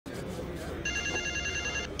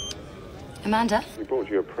Amanda? He brought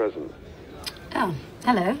you a present. Oh,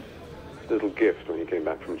 hello. A little gift when you came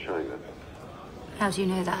back from China. How do you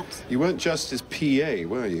know that? You weren't just his PA,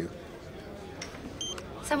 were you?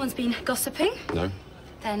 Someone's been gossiping? No.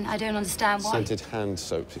 Then I don't understand why. Scented hand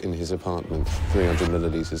soap in his apartment. 300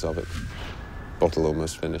 millilitres of it. Bottle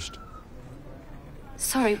almost finished.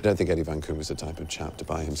 Sorry. I don't think Eddie Van Coon was the type of chap to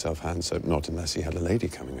buy himself hand soap, not unless he had a lady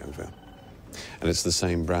coming over. And it's the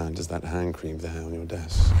same brand as that hand cream there on your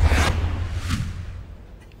desk.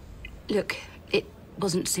 Look, it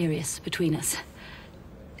wasn't serious between us.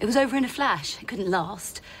 It was over in a flash. It couldn't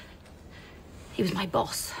last. He was my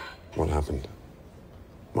boss. What happened?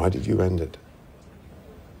 Why did you end it?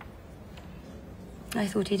 I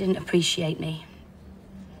thought he didn't appreciate me.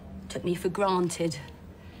 Took me for granted.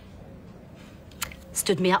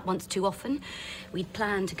 Stood me up once too often. We'd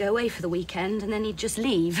planned to go away for the weekend, and then he'd just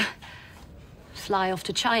leave. Fly off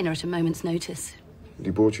to China at a moment's notice. And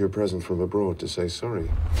he brought you a present from abroad to say sorry.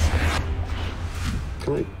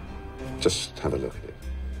 Can I just have a look at it?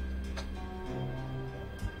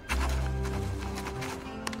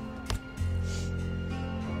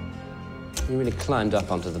 You really climbed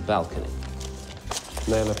up onto the balcony.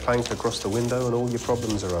 Nail a plank across the window and all your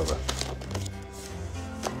problems are over.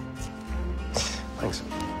 Thanks.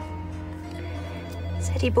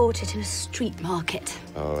 Said he bought it in a street market.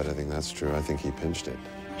 Oh, I don't think that's true. I think he pinched it.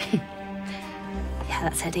 Yeah,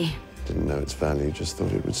 that's Eddie. Didn't know its value, just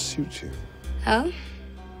thought it would suit you. Oh?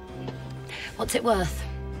 What's it worth?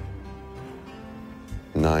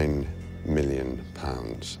 £9 million.